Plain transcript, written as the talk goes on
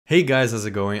Hey guys, how's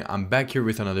it going? I'm back here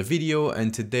with another video,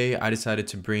 and today I decided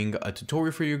to bring a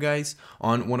tutorial for you guys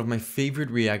on one of my favorite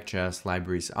ReactJS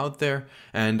libraries out there,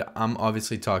 and I'm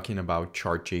obviously talking about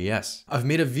ChartJS. I've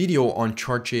made a video on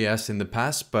ChartJS in the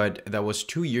past, but that was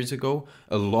 2 years ago.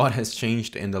 A lot has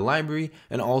changed in the library,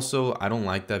 and also I don't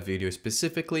like that video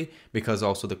specifically because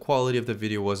also the quality of the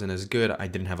video wasn't as good. I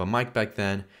didn't have a mic back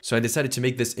then, so I decided to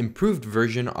make this improved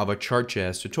version of a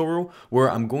ChartJS tutorial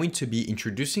where I'm going to be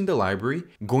introducing the library,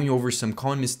 going over some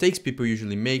common mistakes people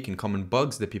usually make and common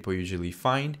bugs that people usually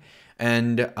find,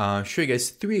 and show you guys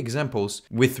 3 examples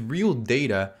with real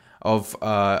data of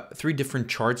 3 different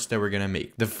charts that we're gonna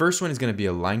make. The first one is gonna be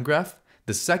a line graph,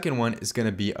 the second one is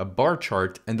gonna be a bar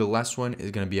chart, and the last one is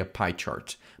gonna be a pie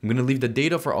chart. I'm gonna leave the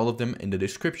data for all of them in the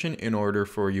description in order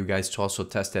for you guys to also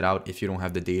test it out if you don't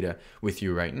have the data with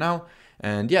you right now.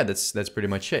 And yeah, that's pretty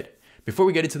much it. Before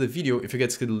we get into the video, if you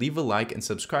guys could leave a like and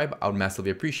subscribe, I would massively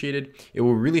appreciate it. It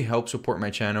will really help support my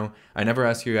channel. I never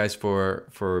ask you guys for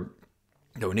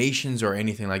donations or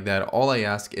anything like that. All I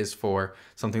ask is for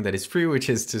something that is free,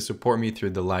 which is to support me through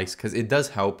the likes, because it does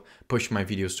help push my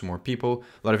videos to more people.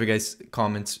 A lot of you guys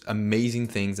comment amazing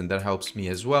things, and that helps me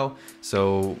as well.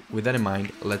 So with that in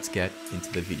mind, let's get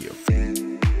into the video.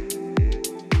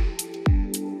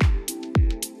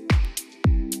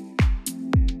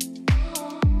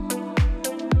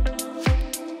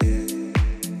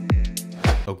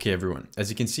 Okay everyone, as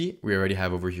you can see, we already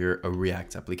have over here a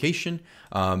React application.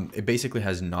 It basically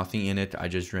has nothing in it. I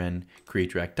just ran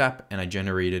create React app and I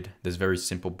generated this very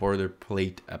simple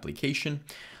boilerplate application.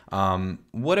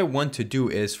 What I want to do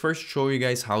is first show you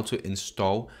guys how to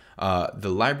install the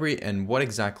library and what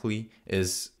exactly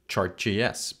is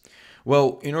ChartJS.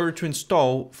 Well, in order to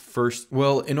install first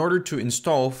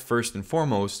and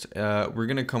foremost, we're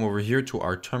going to come over here to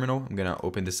our terminal. I'm going to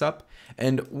open this up.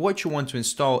 And what you want to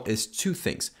install is 2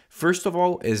 things. First of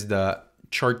all is the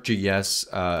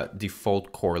ChartJS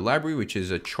default core library, which is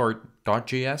a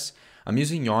chart.js. I'm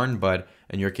using Yarn, but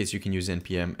in your case, you can use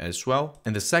NPM as well.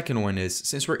 And the second one is,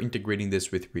 since we're integrating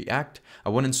this with React, I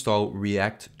want to install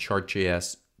React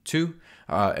ChartJS 2.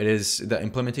 It is the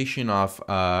implementation of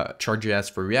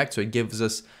ChartJS for React, so it gives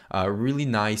us really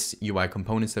nice UI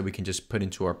components that we can just put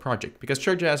into our project. Because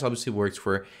ChartJS obviously works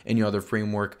for any other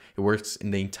framework, it works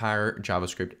in the entire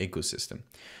JavaScript ecosystem.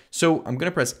 So I'm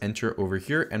going to press enter over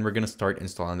here, and we're going to start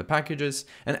installing the packages.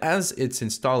 And as it's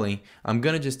installing, I'm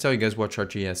going to just tell you guys what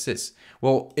ChartJS is.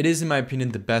 Well, it is, in my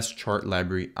opinion, the best chart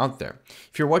library out there.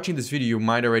 If you're watching this video, you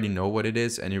might already know what it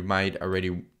is, and you might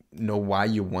already know why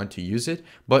you want to use it,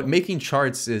 but making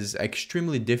charts is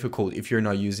extremely difficult if you're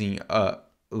not using a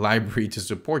library to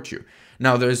support you.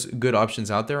 Now, there's good options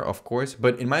out there, of course,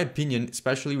 but in my opinion,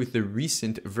 especially with the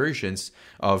recent versions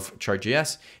of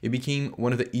ChartJS, it became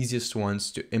one of the easiest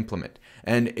ones to implement,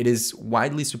 and it is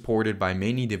widely supported by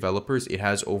many developers. It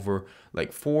has over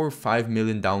like 4 or 5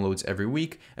 million downloads every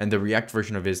week, and the React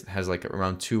version of it has like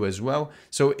around 2 as well.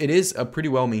 So it is a pretty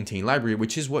well maintained library,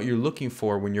 which is what you're looking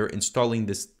for when you're installing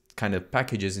this kind of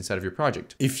packages inside of your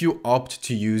project. If you opt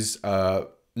to use a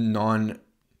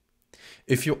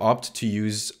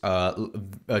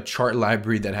chart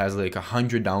library that has like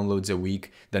 100 downloads a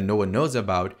week that no one knows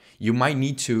about, you might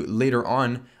need to later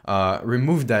on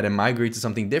remove that and migrate to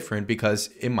something different because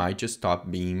it might just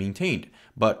stop being maintained.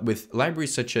 But with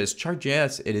libraries such as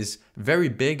ChartJS, it is very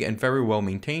big and very well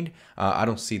maintained. I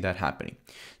don't see that happening.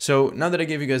 So now that I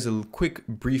gave you guys a quick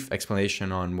brief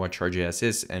explanation on what ChartJS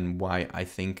is and why I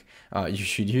think you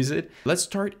should use it, let's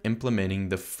start implementing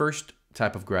the first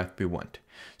type of graph we want.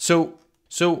 So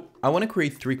I want to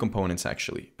create 3 components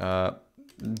actually.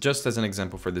 Just as an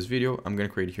example for this video, I'm going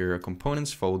to create here a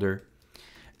components folder,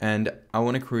 and I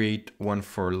want to create one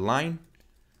for line,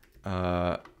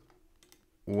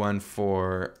 one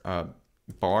for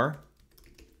bar,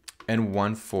 and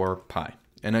one for pie.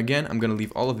 And again, I'm going to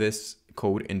leave all of this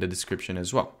code in the description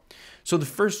as well. So the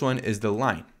first one is the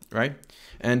line, right?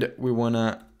 And we want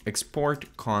to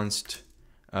export const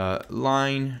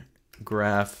line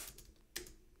graph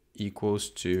equals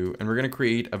to, and we're going to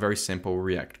create a very simple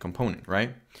React component,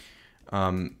 right?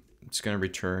 It's going to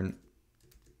return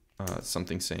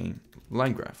something saying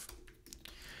line graph.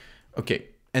 Okay,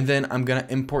 and then I'm going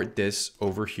to import this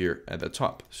over here at the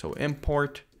top. So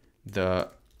import the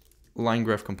line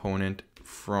graph component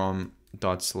from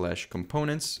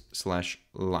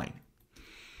 ./components/line,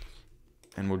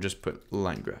 and we'll just put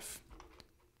line graph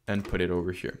and put it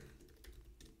over here.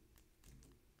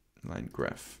 Line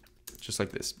graph, just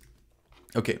like this.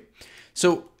 Okay,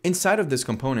 so inside of this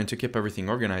component, to keep everything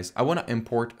organized, I want to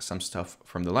import some stuff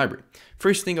from the library.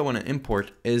 First thing I want to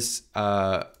import is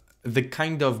the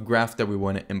kind of graph that we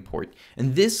want to import.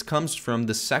 And this comes from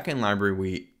the second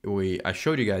library I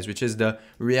showed you guys, which is the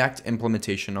React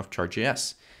implementation of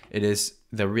ChartJS. It is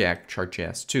the React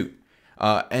ChartJS 2.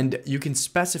 And you can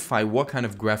specify what kind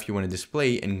of graph you want to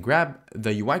display and grab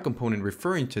the UI component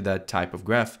referring to that type of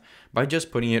graph by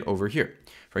just putting it over here.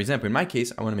 For example, in my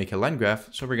case, I want to make a line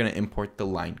graph, so we're going to import the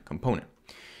line component.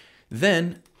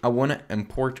 Then I want to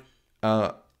import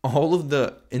all of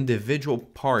the individual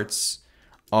parts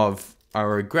of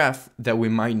our graph that we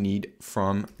might need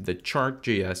from the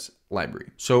ChartJS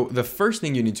library. So the first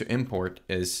thing you need to import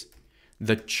is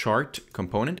the chart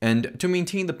component. And to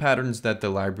maintain the patterns that the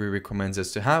library recommends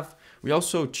us to have, we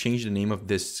also changed the name of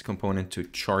this component to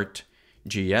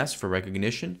ChartJS for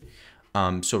recognition.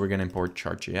 So we're going to import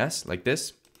ChartJS like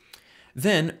this.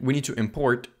 Then we need to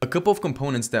import a couple of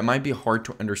components that might be hard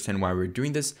to understand why we're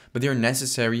doing this, but they're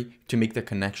necessary to make the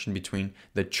connection between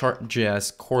the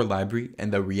ChartJS core library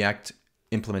and the React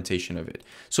implementation of it.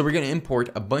 So we're going to import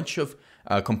a bunch of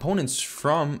components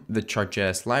from the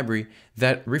ChartJS library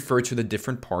that refer to the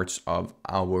different parts of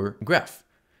our graph.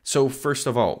 So first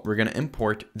of all, we're going to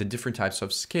import the different types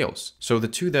of scales. So the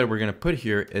two that we're going to put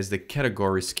here is the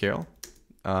category scale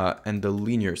and the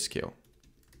linear scale,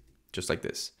 just like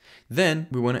this. Then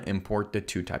we want to import the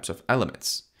two types of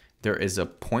elements. There is a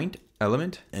point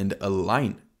element and a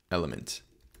line element,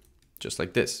 just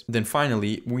like this. Then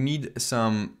finally, we need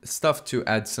some stuff to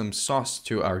add some sauce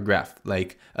to our graph,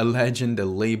 like a legend, a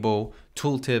label,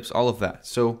 tooltips, all of that.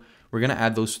 So we're going to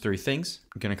add those three things.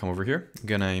 I'm going to come over here. I'm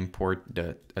going to import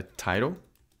a title,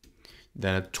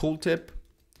 then a tooltip,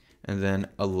 and then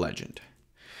a legend.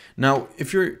 Now,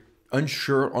 if you're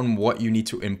unsure on what you need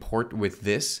to import with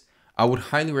this, I would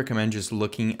highly recommend just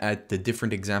looking at the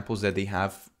different examples that they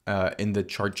have in the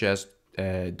ChartJS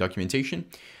documentation.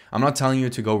 I'm not telling you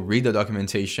to go read the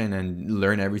documentation and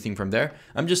learn everything from there.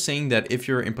 I'm just saying that if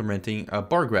you're implementing a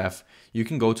bar graph, you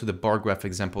can go to the bar graph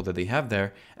example that they have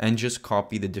there and just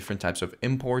copy the different types of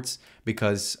imports,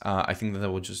 because I think that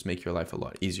will just make your life a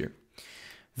lot easier.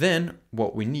 Then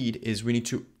what we need is we need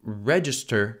to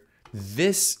register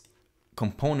this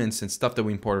components and stuff that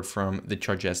we imported from the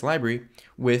ChartJS library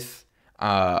with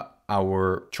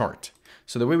our chart.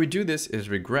 So the way we do this is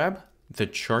we grab the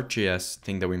ChartJS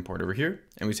thing that we import over here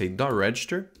and we say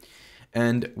 .register,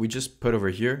 and we just put over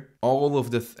here all of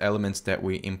the elements that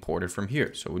we imported from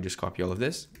here. So we just copy all of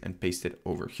this and paste it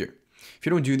over here. If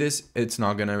you don't do this, it's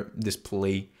not gonna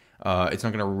display, it's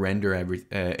not gonna render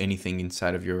anything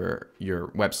inside of your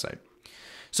website.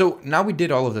 So now we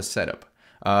did all of the setup.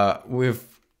 We've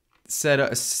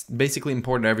basically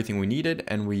imported everything we needed,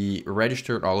 and we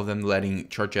registered all of them, letting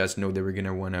ChartJS know that we're going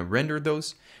to want to render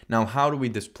those. Now, how do we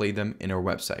display them in our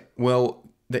website? Well,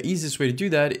 the easiest way to do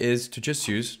that is to just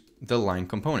use the line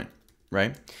component,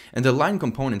 right? And the line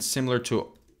component, similar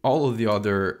to all of the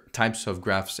other types of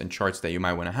graphs and charts that you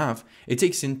might want to have, it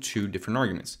takes in two different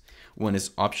arguments. One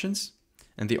is options,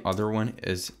 and the other one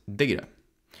is data.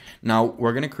 Now,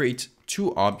 we're going to create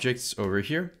two objects over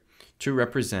here to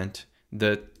represent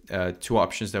the two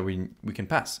options that we can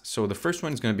pass. So the first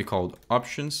one is going to be called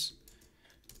options,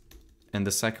 and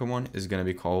the second one is going to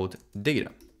be called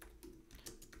data,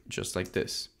 just like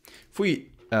this. If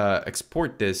we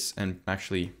export this and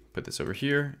actually put this over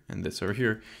here and this over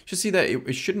here, you see that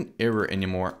it shouldn't error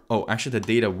anymore. Oh, actually the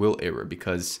data will error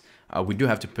because we do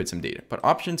have to put some data, but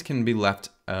options can be left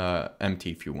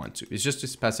empty if you want to. It's just to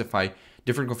specify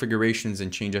different configurations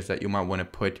and changes that you might want to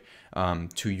put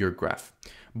to your graph.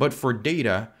 But for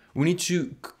data, we need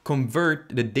to convert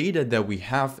the data that we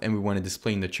have and we want to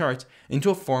display in the chart into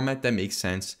a format that makes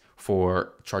sense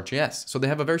for ChartJS. So they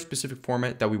have a very specific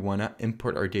format that we want to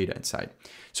import our data inside.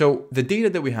 So the data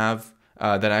that we have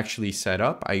that I actually set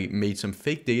up, I made some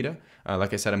fake data.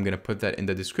 Like I said, I'm going to put that in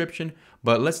the description,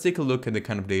 but let's take a look at the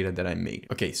kind of data that I made.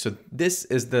 Okay, so this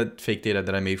is the fake data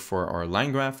that I made for our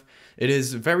line graph. It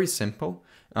is very simple.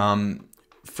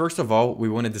 First of all, we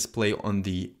want to display on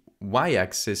the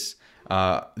y-axis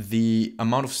the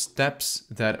amount of steps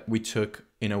that we took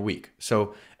in a week.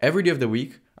 So every day of the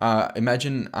week,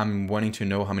 imagine I'm wanting to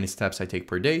know how many steps I take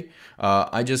per day.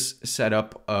 I just set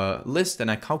up a list and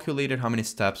I calculated how many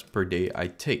steps per day I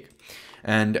take.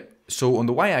 And so on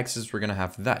the y-axis, we're going to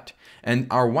have that. And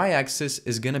our y-axis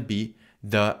is going to be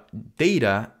the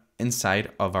data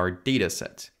inside of our data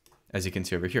set, as you can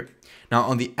see over here. Now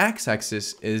on the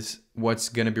x-axis is what's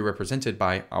going to be represented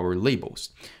by our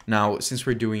labels. Now, since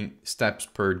we're doing steps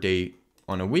per day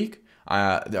on a week,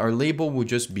 our label will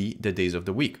just be the days of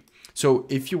the week. So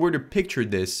if you were to picture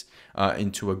this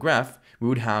into a graph, we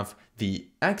would have the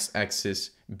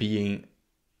x-axis being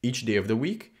each day of the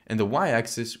week, and the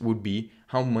y-axis would be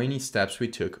how many steps we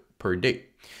took per day.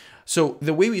 So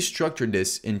the way we structured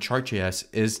this in ChartJS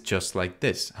is just like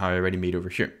this, how I already made over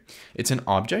here. It's an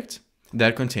object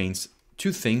that contains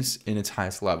two things in its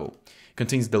highest level. It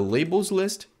contains the labels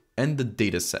list and the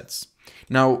data sets.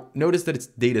 Now, notice that it's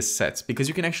data sets because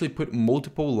you can actually put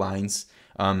multiple lines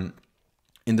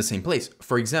in the same place.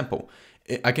 For example,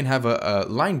 I can have a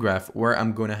line graph where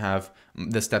I'm going to have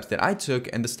the steps that I took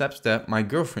and the steps that my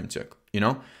girlfriend took. You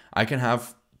know, I can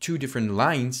have two different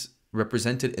lines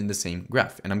represented in the same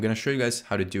graph. And I'm going to show you guys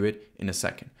how to do it in a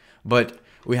second. But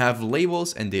we have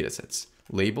labels and data sets.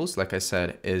 Labels, like I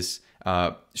said, is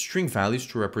string values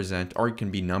to represent, or it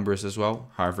can be numbers as well,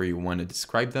 however you want to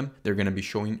describe them. They're going to be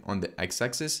showing on the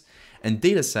x-axis. And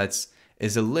data sets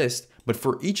is a list, but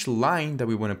for each line that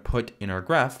we want to put in our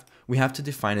graph, we have to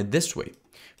define it this way.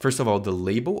 First of all, the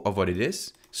label of what it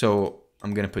is. So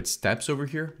I'm going to put steps over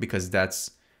here because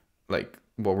that's like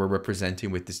what we're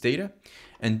representing with this data.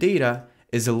 And data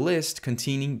is a list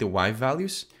containing the y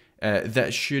values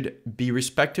that should be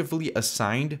respectively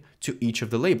assigned to each of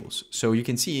the labels. So you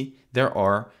can see there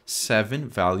are 7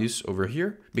 values over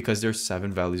here because there's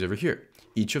 7 values over here,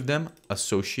 each of them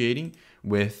associating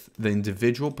with the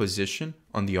individual position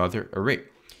on the other array.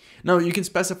 Now you can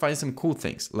specify some cool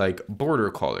things like border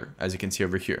color, as you can see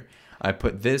over here. I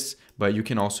put this, but you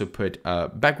can also put a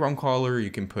background color. You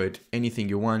can put anything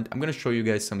you want. I'm going to show you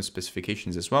guys some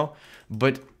specifications as well.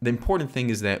 But the important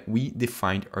thing is that we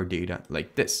defined our data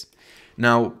like this.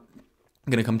 Now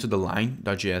I'm going to come to the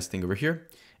line.js thing over here,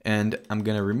 and I'm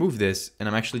going to remove this, and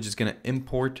I'm actually just going to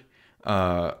import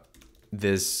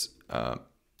this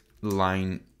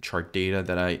line chart data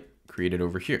that I created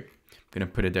over here. I'm going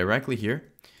to put it directly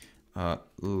here.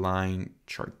 Line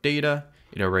chart data.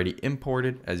 It already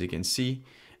imported, as you can see,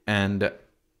 and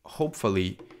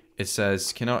hopefully it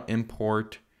says cannot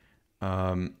import.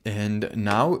 And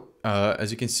now,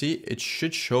 as you can see, it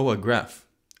should show a graph,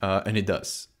 and it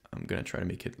does. I'm gonna try to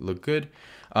make it look good.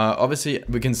 Obviously,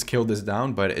 we can scale this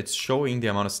down, but it's showing the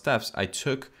amount of steps I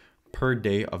took per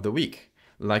day of the week.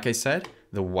 Like I said,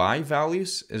 the y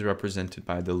values is represented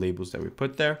by the labels that we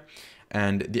put there,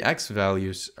 and the x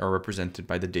values are represented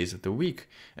by the days of the week.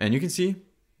 And you can see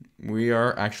we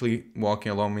are actually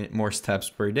walking along more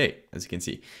steps per day, as you can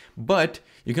see. But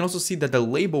you can also see that the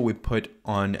label we put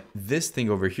on this thing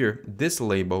over here, this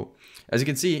label, as you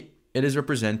can see, it is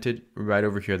represented right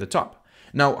over here at the top.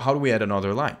 Now, how do we add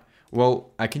another line?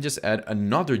 Well, I can just add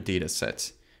another data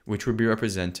set, which would be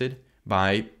represented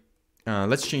by,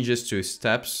 let's change this to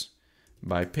steps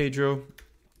by Pedro.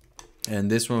 And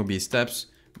this one will be steps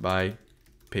by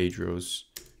Pedro's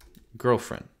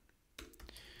girlfriend.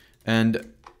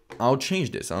 And I'll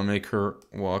change this. I'll make her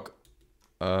walk,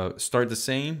 start the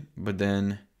same, but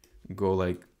then go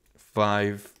like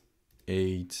 5,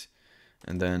 8,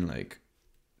 and then like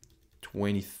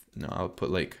 20. No, I'll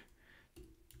put like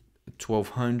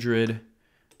 1,200,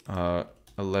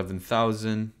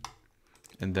 11,000,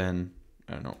 and then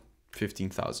I don't know,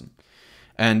 15,000.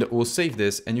 And we'll save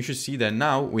this, and you should see that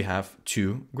now we have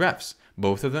 2 graphs,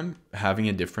 both of them having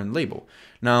a different label.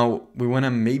 Now we want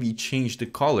to maybe change the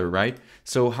color, right?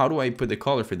 So how do I put the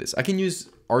color for this? I can use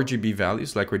RGB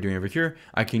values like we're doing over here.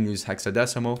 I can use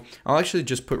hexadecimal. I'll actually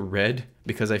just put red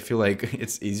because I feel like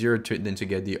it's easier than to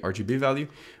get the RGB value.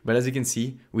 But as you can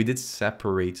see, we did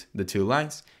separate the 2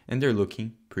 lines and they're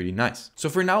looking pretty nice. So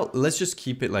for now, let's just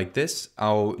keep it like this.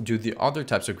 I'll do the other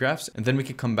types of graphs, and then we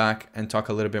can come back and talk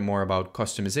a little bit more about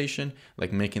customization,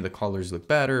 like making the colors look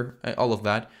better, all of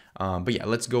that. But yeah,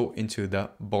 let's go into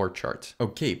the bar chart.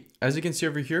 Okay, as you can see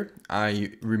over here,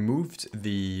 I removed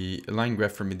the line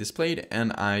graph from being displayed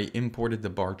and I imported the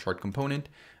bar chart component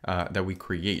that we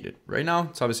created. Right now,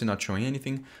 it's obviously not showing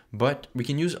anything, but we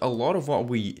can use a lot of what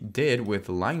we did with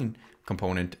the line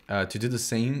component to do the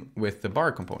same with the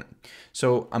bar component.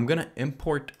 So I'm gonna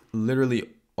import literally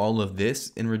all of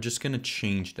this, and we're just gonna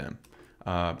change them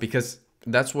because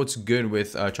that's what's good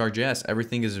with ChartJS.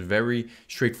 Everything is very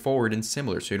straightforward and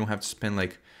similar, so you don't have to spend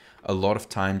like a lot of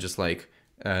time just like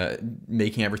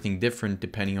making everything different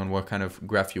depending on what kind of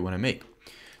graph you want to make.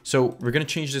 So we're gonna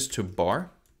change this to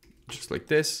bar, just like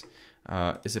this.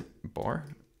 Is it bar?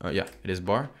 Yeah, it is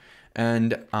bar.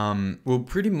 And we'll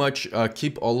pretty much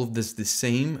keep all of this the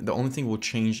same. The only thing we'll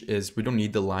change is we don't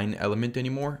need the line element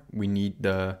anymore. We need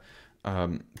the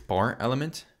bar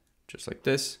element, just like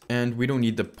this. And we don't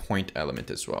need the point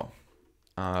element as well.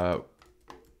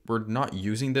 We're not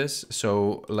using this,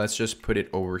 so let's just put it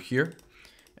over here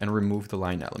and remove the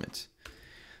line element.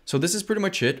 So this is pretty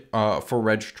much it for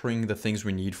registering the things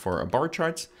we need for a bar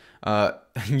chart.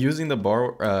 Using the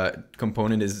bar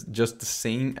component is just the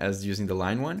same as using the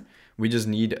line one. We just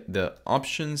need the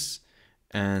options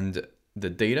and the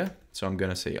data. So I'm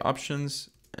gonna say options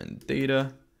and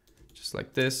data, just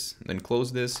like this, then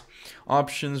close this.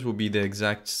 Options will be the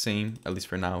exact same, at least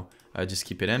for now. Just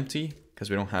keep it empty because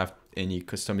we don't have any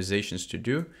customizations to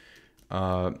do.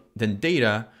 Then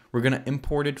data, we're gonna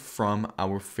import it from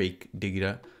our fake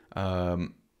data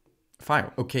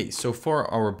file. Okay, so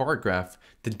for our bar graph,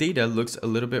 the data looks a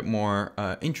little bit more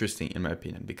interesting in my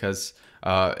opinion, because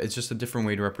it's just a different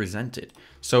way to represent it.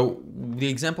 So the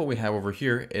example we have over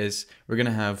here is we're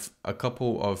gonna have a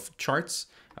couple of charts,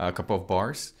 a couple of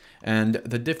bars, and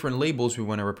the different labels we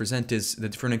wanna represent is the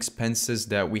different expenses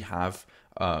that we have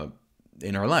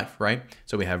in our life, right?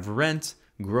 So we have rent,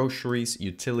 groceries,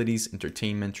 utilities,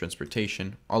 entertainment,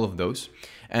 transportation, all of those.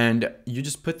 And you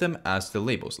just put them as the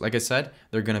labels. Like I said,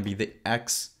 they're gonna be the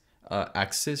X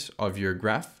axis of your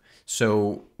graph.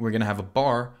 So we're gonna have a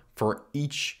bar for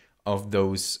each of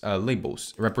those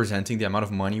labels, representing the amount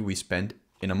of money we spend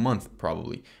in a month,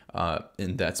 probably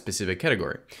in that specific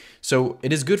category. So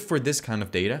it is good for this kind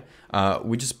of data.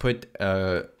 We just put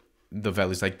the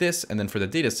values like this, and then for the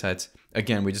data sets,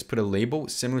 again, we just put a label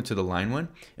similar to the line one,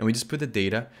 and we just put the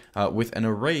data with an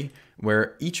array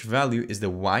where each value is the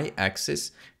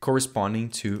y-axis corresponding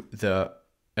to the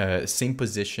same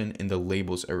position in the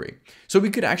labels array. So we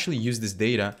could actually use this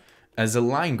data as a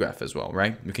line graph as well,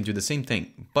 right? We can do the same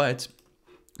thing, but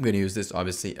I'm going to use this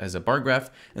obviously as a bar graph,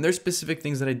 and there's specific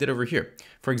things that I did over here.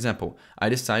 For example, I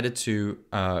decided to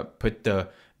put the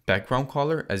background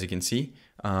color, as you can see,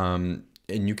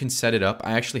 and you can set it up.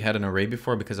 I actually had an array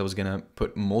before because I was gonna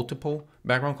put multiple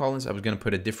background colors. I was gonna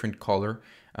put a different color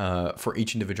for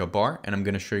each individual bar, and I'm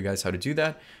gonna show you guys how to do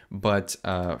that. But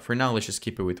for now, let's just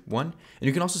keep it with one. And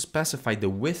you can also specify the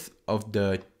width of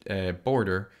the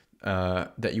border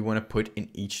that you wanna put in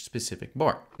each specific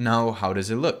bar. Now, how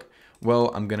does it look?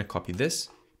 Well, I'm gonna copy this,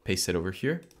 paste it over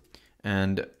here,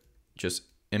 and just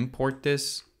import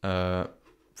this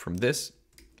from this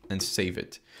and save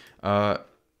it.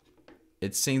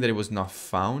 It's saying that it was not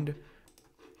found.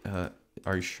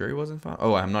 Are you sure it wasn't found?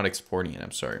 Oh, I'm not exporting it.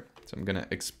 I'm sorry. So I'm going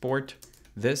to export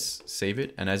this, save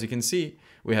it. And as you can see,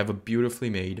 we have a beautifully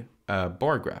made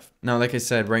bar graph. Now, like I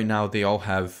said, right now, they all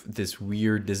have this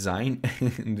weird design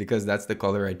because that's the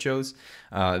color I chose.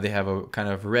 They have a kind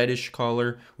of reddish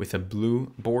color with a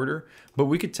blue border, but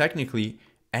we could technically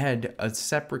add a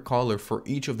separate color for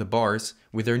each of the bars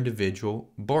with their individual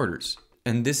borders.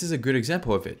 And this is a good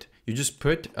example of it. You just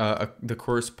put the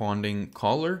corresponding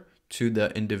color to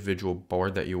the individual bar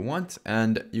that you want,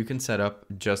 and you can set up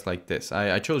just like this.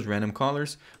 I chose random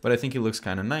colors, but I think it looks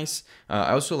kind of nice.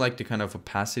 I also like the kind of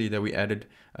opacity that we added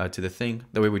to the thing.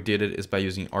 The way we did it is by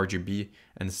using RGB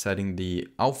and setting the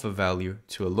alpha value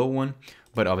to a low one.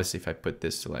 But obviously if I put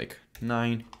this to like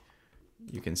 9,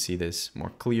 you can see this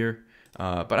more clear.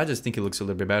 But I just think it looks a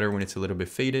little bit better when it's a little bit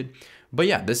faded. But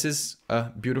yeah, this is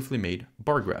a beautifully made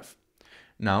bar graph.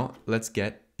 Now let's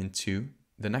get into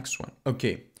the next one.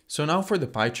 Okay, so now for the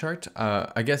pie chart,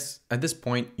 I guess at this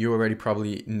point you already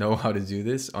probably know how to do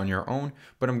this on your own,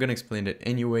 but I'm gonna explain it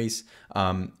anyways.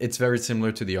 It's very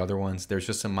similar to the other ones. There's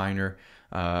just some minor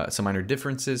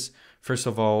differences. First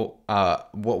of all,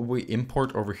 what we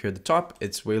import over here at the top,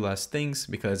 it's way less things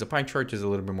because a pie chart is a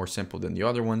little bit more simple than the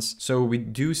other ones. So we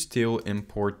do still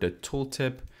import the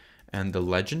tooltip and the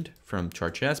legend from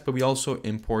ChartJS, but we also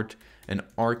import an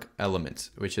arc element,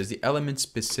 which is the element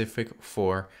specific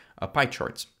for pie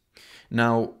charts.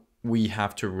 Now we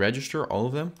have to register all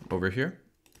of them over here,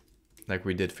 like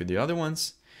we did for the other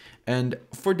ones. And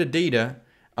for the data,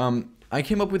 I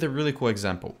came up with a really cool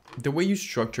example. The way you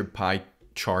structure pie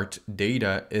chart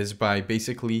data is by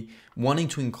basically wanting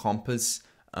to encompass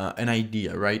an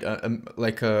idea, right?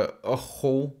 Like a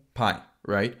whole pie,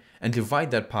 right? And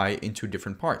divide that pie into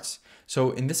different parts.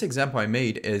 So in this example I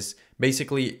made is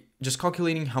basically just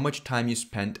calculating how much time you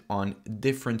spent on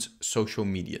different social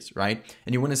medias, right?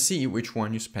 And you want to see which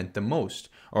one you spent the most,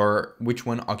 or which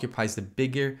one occupies the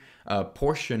bigger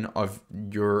portion of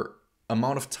your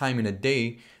amount of time in a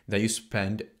day that you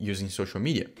spend using social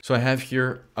media. So I have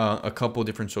here a couple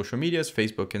different social medias: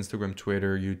 Facebook, Instagram,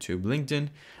 Twitter, YouTube, LinkedIn,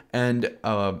 and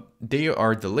they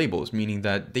are the labels, meaning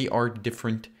that they are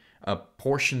different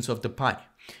portions of the pie.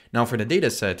 Now for the data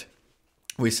set,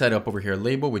 we set up over here a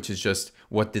label, which is just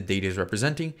what the data is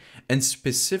representing. And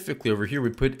specifically over here, we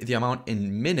put the amount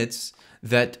in minutes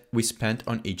that we spent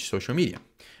on each social media.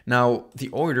 Now, the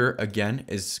order, again,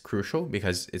 is crucial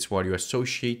because it's what you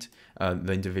associate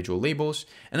the individual labels.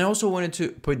 And I also wanted to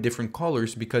put different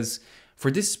colors because For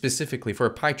this specifically, for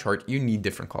a pie chart, you need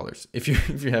different colors. If you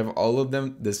have all of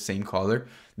them the same color,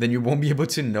 then you won't be able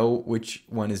to know which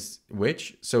one is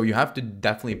which. So you have to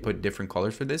definitely put different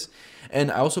colors for this.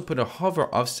 And I also put a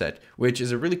hover offset, which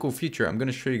is a really cool feature. I'm going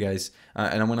to show you guys,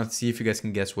 and I want to see if you guys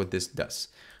can guess what this does.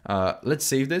 Let's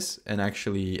save this and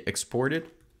actually export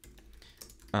it.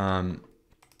 And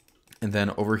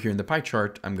then over here in the pie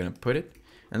chart, I'm going to put it.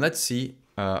 And let's see.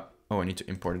 Oh, I need to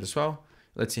import it as well.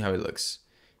 Let's see how it looks.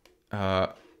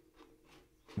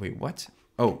 Wait, what?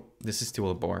 Oh, this is still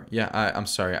a bar. Yeah, I'm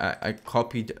sorry. I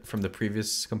copied from the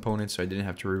previous component, so I didn't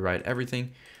have to rewrite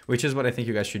everything, which is what I think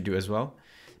you guys should do as well.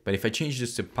 But if I change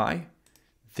this to pie,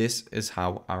 this is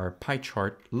how our pie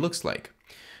chart looks like.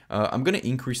 I'm going to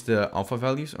increase the alpha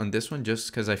values on this one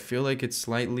just because I feel like it's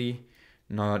slightly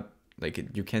not like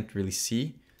it, you can't really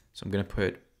see. So I'm going to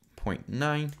put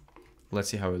 0.9. Let's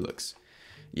see how it looks.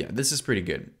 Yeah, this is pretty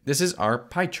good. This is our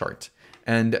pie chart.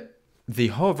 And the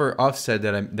hover offset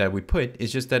that we put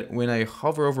is just that when I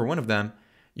hover over one of them,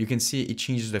 you can see it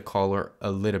changes the color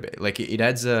a little bit. Like it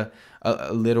adds a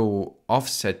little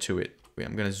offset to it. Wait,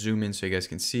 I'm gonna zoom in so you guys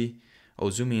can see. Oh,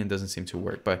 zooming in doesn't seem to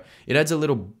work, but it adds a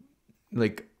little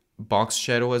like box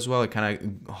shadow as well. It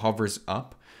kind of hovers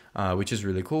up, which is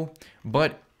really cool.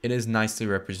 But it is nicely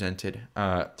represented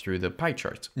through the pie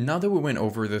chart. Now that we went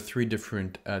over the 3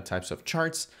 different types of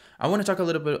charts, I want to talk a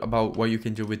little bit about what you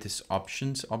can do with this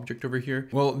options object over here.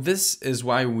 Well, this is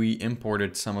why we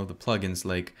imported some of the plugins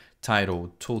like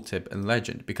title, tooltip, and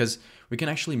legend, because we can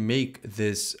actually make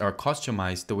this or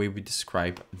customize the way we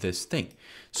describe this thing.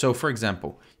 So for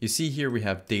example, you see here we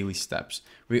have daily steps.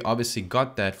 We obviously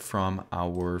got that from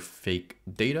our fake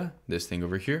data, this thing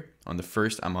over here. On the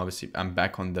first, I'm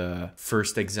back on the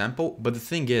first example, but the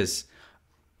thing is,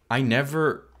 I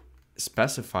never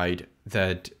specified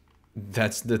that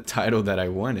that's the title that I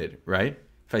wanted, right?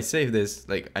 If I save this,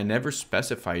 like I never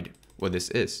specified what this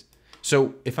is.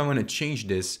 So if I want to change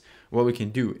this, what we can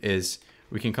do is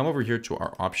we can come over here to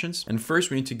our options. And first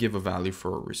we need to give a value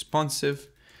for responsive.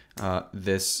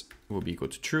 This will be equal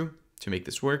to true to make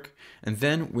this work. And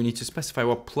then we need to specify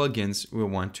what plugins we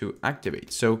want to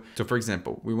activate. So for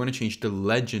example, we want to change the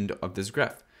legend of this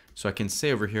graph. So I can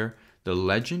say over here, the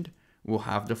legend will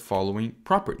have the following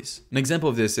properties. An example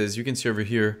of this is you can see over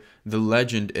here, the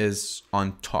legend is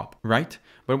on top, right?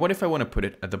 But what if I want to put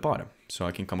it at the bottom? So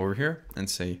I can come over here and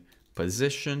say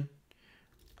position,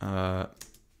 bottom.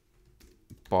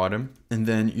 And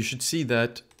then you should see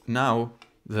that now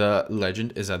the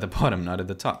legend is at the bottom, not at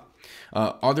the top.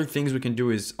 Other things we can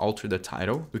do is alter the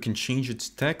title. We can change its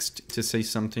text to say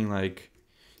something like,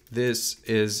 this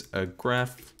is a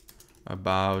graph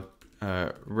about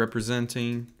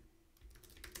representing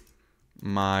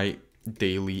my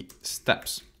daily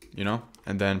steps, you know,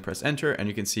 and then press enter and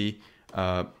you can see,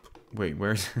 wait,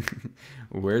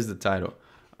 where's the title?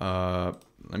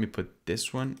 Let me put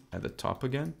this one at the top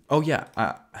again. Oh yeah,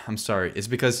 I'm sorry. It's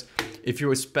because if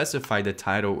you specify the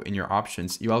title in your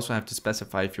options, you also have to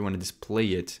specify if you want to display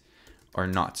it or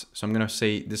not. So I'm going to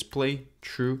say display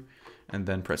true and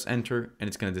then press enter and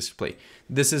it's going to display.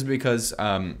 This is because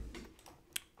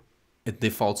it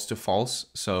defaults to false.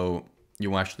 So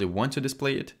you actually want to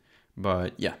display it.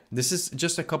 But yeah, this is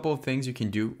just a couple of things you can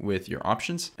do with your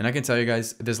options. And I can tell you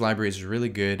guys, this library is really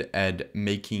good at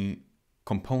making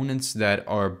components that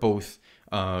are both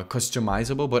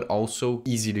customizable, but also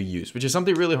easy to use, which is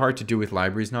something really hard to do with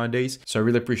libraries nowadays. So I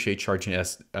really appreciate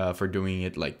ChartJS for doing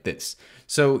it like this.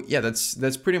 So yeah,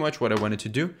 that's pretty much what I wanted to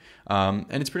do.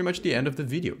 And it's pretty much the end of the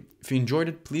video. If you enjoyed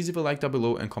it, please leave a like down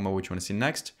below and comment what you want to see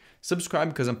next. Subscribe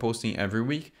because I'm posting every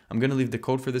week. I'm going to leave the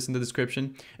code for this in the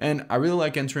description. And I really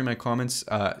like answering my comments,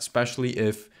 especially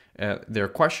if there are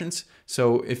questions.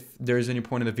 So if there's any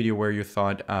point in the video where you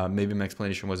thought maybe my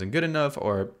explanation wasn't good enough,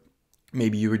 or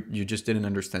maybe you just didn't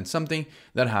understand something,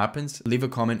 that happens. Leave a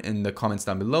comment in the comments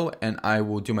down below and I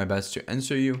will do my best to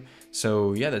answer you.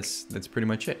 So yeah, that's pretty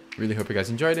much it. Really hope you guys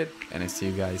enjoyed it and I see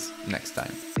you guys next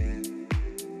time.